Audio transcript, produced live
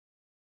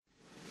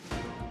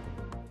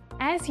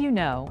As you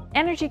know,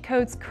 energy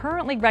codes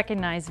currently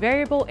recognize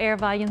variable air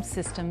volume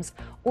systems,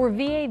 or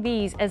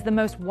VAVs, as the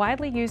most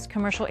widely used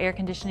commercial air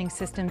conditioning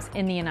systems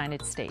in the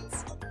United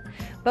States.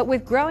 But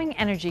with growing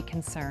energy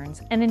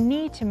concerns and a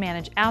need to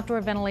manage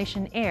outdoor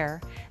ventilation air,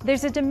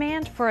 there's a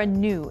demand for a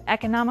new,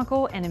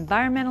 economical, and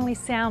environmentally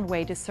sound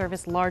way to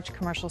service large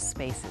commercial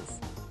spaces.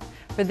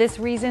 For this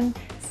reason,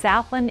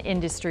 Southland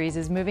Industries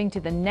is moving to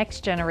the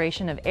next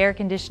generation of air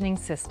conditioning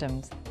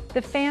systems,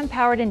 the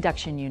fan-powered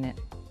induction unit.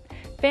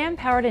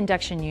 Fan-powered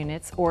induction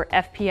units, or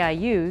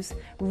FPIUs,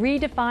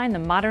 redefine the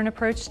modern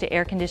approach to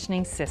air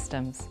conditioning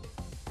systems.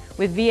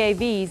 With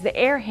VAVs, the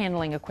air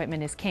handling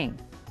equipment is king.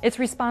 It's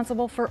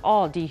responsible for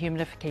all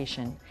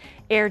dehumidification,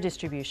 air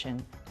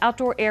distribution,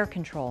 outdoor air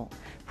control,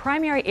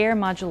 primary air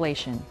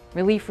modulation,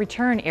 relief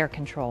return air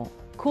control,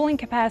 cooling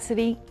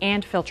capacity,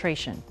 and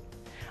filtration.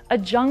 A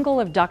jungle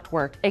of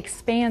ductwork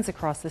expands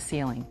across the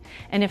ceiling,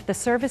 and if the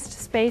serviced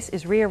space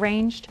is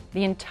rearranged,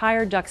 the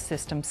entire duct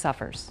system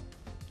suffers.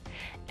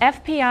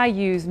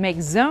 FPIUs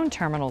make zone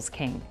terminals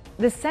king.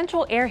 The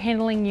central air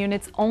handling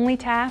unit's only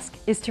task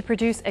is to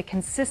produce a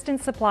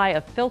consistent supply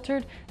of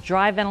filtered,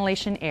 dry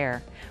ventilation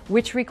air,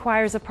 which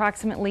requires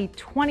approximately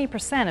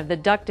 20% of the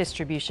duct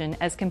distribution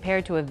as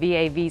compared to a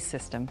VAV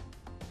system.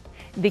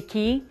 The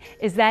key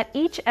is that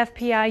each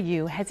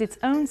FPIU has its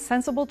own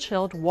sensible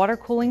chilled water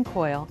cooling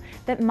coil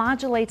that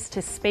modulates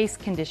to space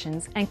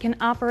conditions and can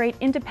operate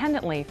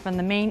independently from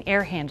the main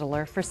air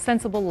handler for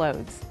sensible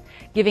loads,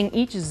 giving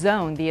each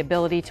zone the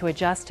ability to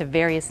adjust to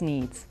various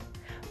needs.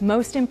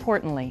 Most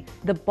importantly,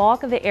 the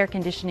bulk of the air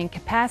conditioning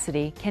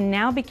capacity can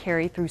now be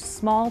carried through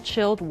small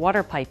chilled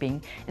water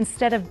piping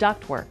instead of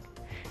ductwork,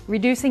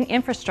 reducing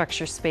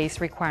infrastructure space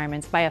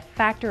requirements by a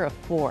factor of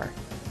 4.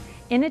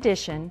 In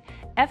addition,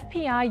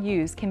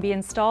 FPIUs can be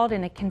installed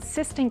in a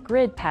consistent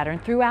grid pattern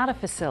throughout a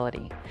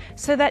facility,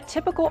 so that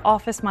typical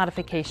office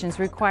modifications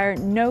require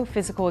no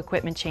physical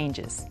equipment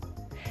changes.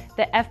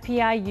 The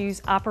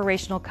FPIU's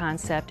operational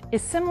concept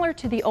is similar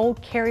to the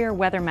old Carrier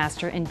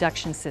Weathermaster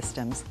induction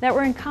systems that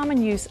were in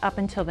common use up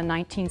until the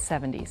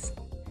 1970s.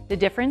 The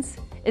difference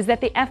is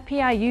that the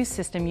FPIU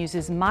system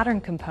uses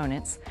modern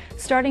components,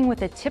 starting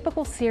with a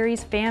typical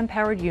series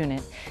fan-powered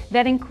unit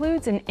that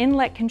includes an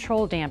inlet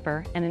control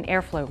damper and an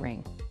airflow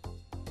ring.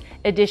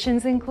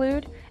 Additions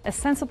include a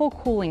sensible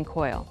cooling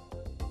coil,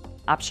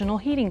 optional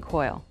heating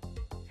coil,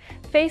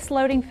 face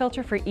loading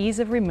filter for ease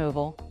of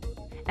removal,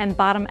 and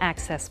bottom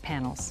access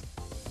panels.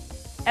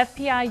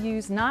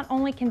 FPIUs not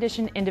only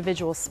condition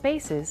individual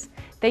spaces,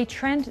 they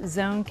trend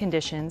zone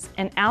conditions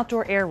and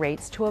outdoor air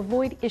rates to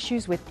avoid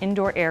issues with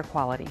indoor air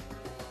quality.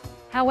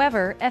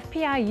 However,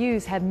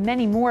 FPIUs have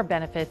many more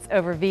benefits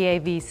over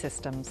VAV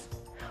systems.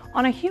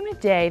 On a humid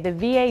day, the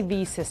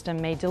VAV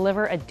system may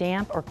deliver a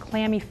damp or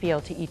clammy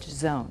feel to each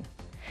zone.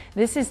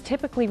 This is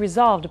typically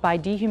resolved by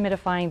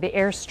dehumidifying the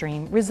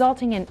airstream,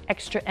 resulting in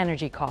extra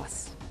energy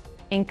costs.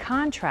 In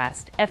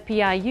contrast,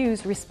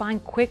 FPIUs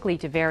respond quickly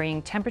to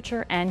varying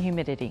temperature and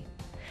humidity.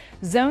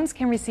 Zones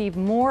can receive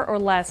more or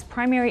less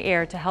primary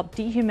air to help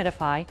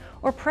dehumidify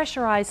or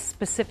pressurize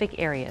specific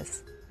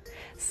areas.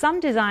 Some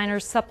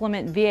designers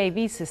supplement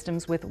VAV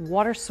systems with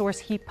water source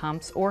heat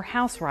pumps or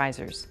house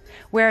risers,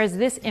 whereas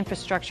this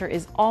infrastructure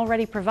is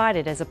already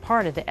provided as a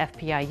part of the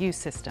FPIU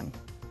system.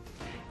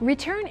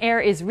 Return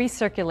air is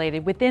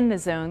recirculated within the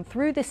zone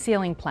through the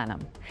ceiling plenum.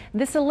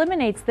 This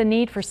eliminates the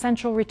need for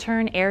central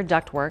return air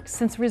ductwork,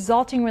 since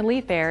resulting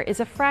relief air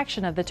is a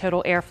fraction of the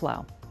total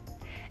airflow.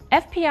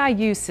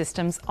 FPIU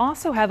systems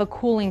also have a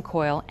cooling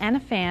coil and a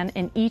fan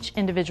in each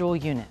individual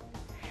unit.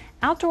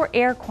 Outdoor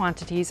air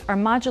quantities are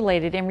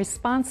modulated in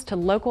response to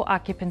local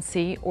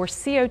occupancy or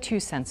CO2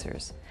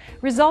 sensors,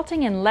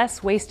 resulting in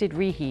less wasted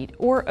reheat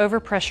or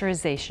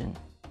overpressurization.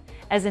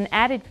 As an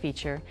added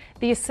feature,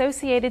 the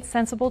associated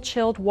sensible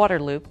chilled water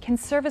loop can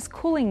service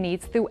cooling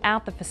needs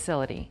throughout the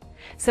facility,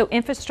 so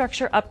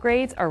infrastructure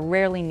upgrades are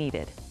rarely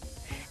needed.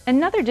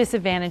 Another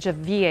disadvantage of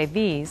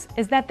VAVs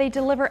is that they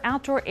deliver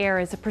outdoor air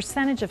as a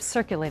percentage of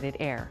circulated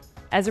air.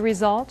 As a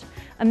result,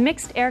 a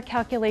mixed air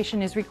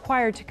calculation is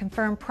required to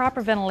confirm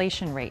proper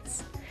ventilation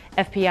rates.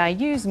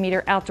 FPIUs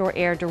meter outdoor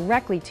air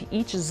directly to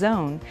each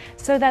zone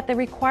so that the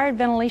required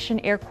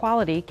ventilation air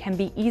quality can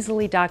be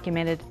easily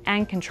documented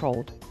and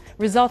controlled,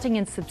 resulting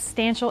in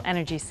substantial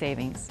energy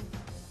savings.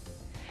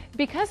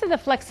 Because of the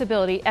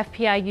flexibility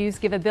FPIUs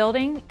give a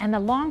building and the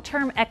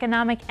long-term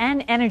economic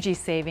and energy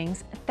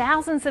savings,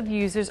 thousands of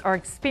users are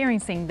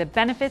experiencing the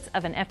benefits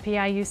of an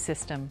FPIU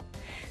system.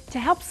 To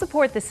help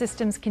support the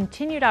system's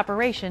continued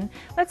operation,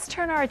 let's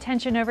turn our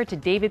attention over to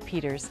David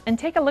Peters and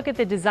take a look at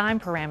the design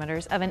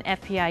parameters of an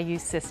FPIU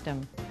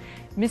system.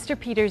 Mr.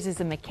 Peters is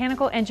a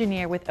mechanical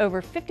engineer with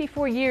over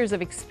 54 years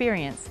of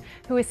experience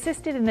who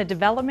assisted in the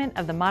development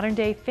of the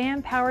modern-day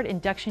fan-powered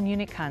induction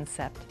unit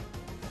concept.